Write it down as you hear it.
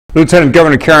Lieutenant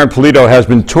Governor Karyn Polito has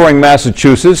been touring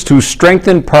Massachusetts to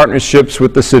strengthen partnerships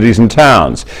with the cities and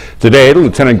towns. Today, the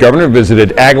Lieutenant Governor visited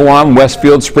Agawam,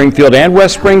 Westfield, Springfield, and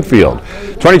West Springfield.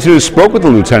 22 News spoke with the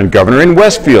Lieutenant Governor in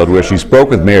Westfield, where she spoke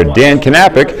with Mayor Dan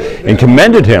Knappich and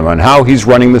commended him on how he's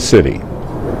running the city.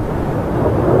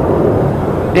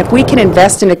 If we can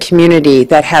invest in a community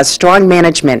that has strong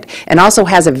management and also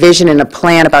has a vision and a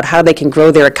plan about how they can grow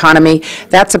their economy,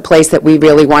 that's a place that we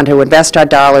really want to invest our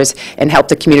dollars and help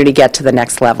the community get to the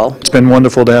next level. It's been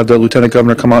wonderful to have the Lieutenant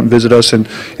Governor come out and visit us and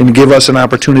give us an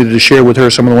opportunity to share with her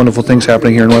some of the wonderful things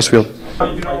happening here in Westfield.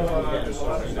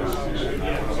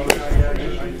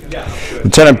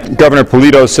 Lieutenant Governor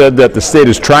Polito said that the state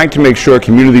is trying to make sure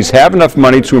communities have enough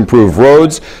money to improve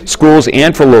roads, schools,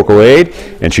 and for local aid.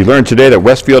 And she learned today that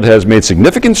Westfield has made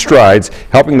significant strides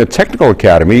helping the Technical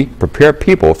Academy prepare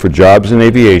people for jobs in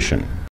aviation.